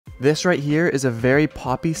This right here is a very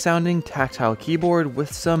poppy sounding tactile keyboard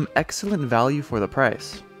with some excellent value for the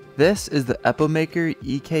price. This is the Epomaker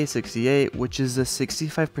EK68, which is a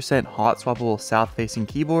 65% hot swappable south facing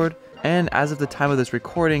keyboard, and as of the time of this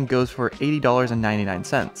recording goes for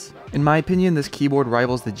 $80.99. In my opinion, this keyboard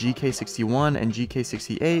rivals the GK61 and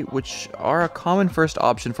GK68, which are a common first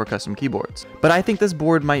option for custom keyboards. But I think this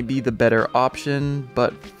board might be the better option,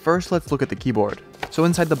 but first let's look at the keyboard. So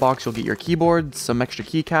inside the box you'll get your keyboard, some extra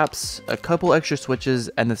keycaps, a couple extra switches,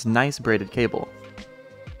 and this nice braided cable.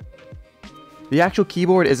 The actual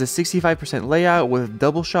keyboard is a 65% layout with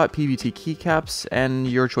double shot PVT keycaps and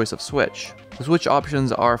your choice of switch. The switch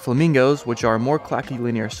options are flamingos, which are a more clacky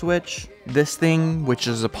linear switch, this thing, which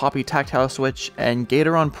is a poppy tactile switch, and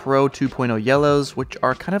Gatoron Pro 2.0 yellows, which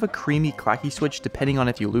are kind of a creamy clacky switch depending on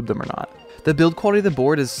if you lube them or not. The build quality of the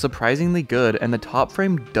board is surprisingly good, and the top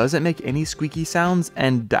frame doesn't make any squeaky sounds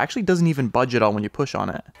and actually doesn't even budge at all when you push on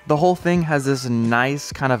it. The whole thing has this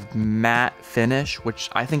nice kind of matte finish, which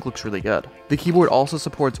I think looks really good. The keyboard also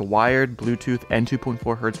supports wired, Bluetooth, and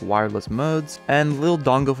 2.4Hz wireless modes, and the little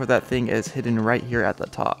dongle for that thing is hidden right here at the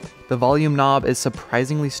top. The volume knob is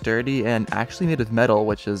surprisingly sturdy and actually made of metal,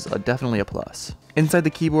 which is definitely a plus. Inside the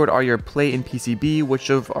keyboard are your plate and PCB, which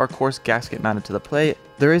are of course gasket mounted to the plate.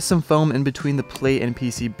 There is some foam in between the plate and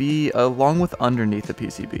PCB, along with underneath the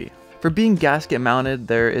PCB. For being gasket mounted,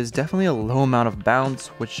 there is definitely a low amount of bounce,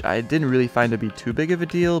 which I didn't really find to be too big of a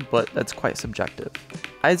deal, but that's quite subjective.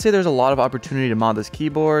 I'd say there's a lot of opportunity to mod this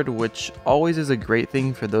keyboard, which always is a great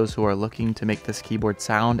thing for those who are looking to make this keyboard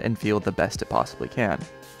sound and feel the best it possibly can.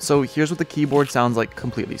 So here's what the keyboard sounds like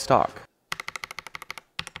completely stock.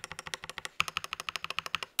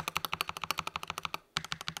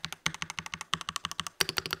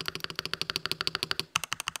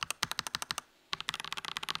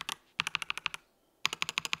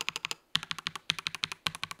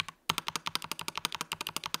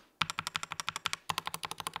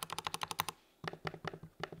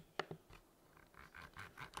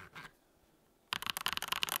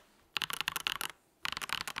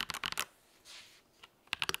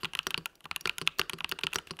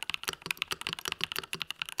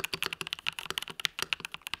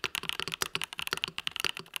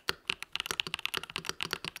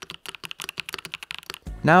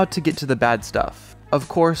 Now to get to the bad stuff. Of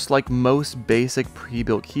course, like most basic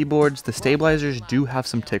pre-built keyboards, the stabilizers do have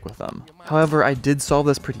some tick with them. However, I did solve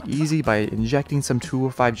this pretty easy by injecting some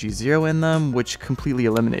 205G0 in them, which completely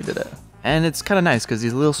eliminated it. And it's kind of nice because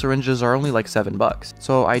these little syringes are only like $7,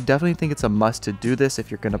 so I definitely think it's a must to do this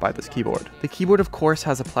if you're going to buy this keyboard. The keyboard of course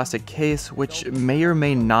has a plastic case, which may or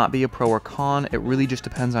may not be a pro or con. It really just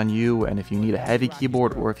depends on you and if you need a heavy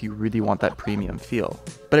keyboard or if you really want that premium feel.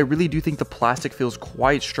 But I really do think the plastic feels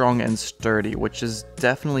quite strong and sturdy, which is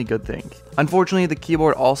definitely a good thing. Unfortunately, the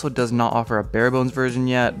keyboard also does not offer a bare bones version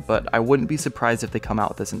yet, but I wouldn't be surprised if they come out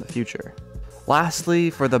with this in the future.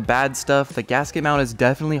 Lastly, for the bad stuff, the gasket mount is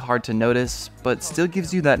definitely hard to notice, but still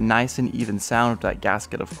gives you that nice and even sound that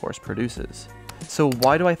gasket of course produces. So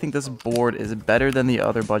why do I think this board is better than the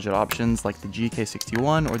other budget options like the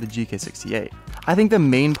GK61 or the GK68? I think the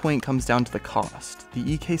main point comes down to the cost. The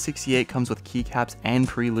EK68 comes with keycaps and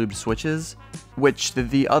pre-lubed switches, which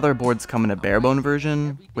the other boards come in a barebone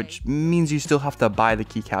version, which means you still have to buy the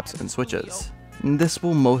keycaps and switches. This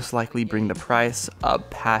will most likely bring the price up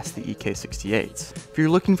past the EK68s. If you're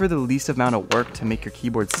looking for the least amount of work to make your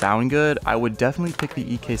keyboard sound good, I would definitely pick the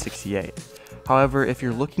EK68. However, if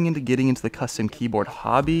you're looking into getting into the custom keyboard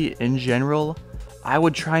hobby in general, I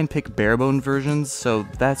would try and pick barebone versions, so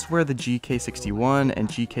that's where the GK61 and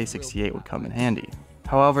GK68 would come in handy.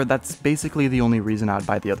 However, that's basically the only reason I'd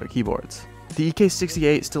buy the other keyboards. The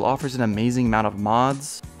EK68 still offers an amazing amount of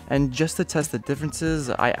mods, and just to test the differences,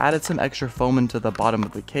 I added some extra foam into the bottom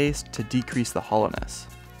of the case to decrease the hollowness.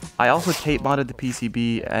 I also tape modded the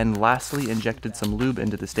PCB and lastly injected some lube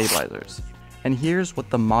into the stabilizers. And here's what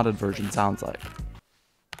the modded version sounds like.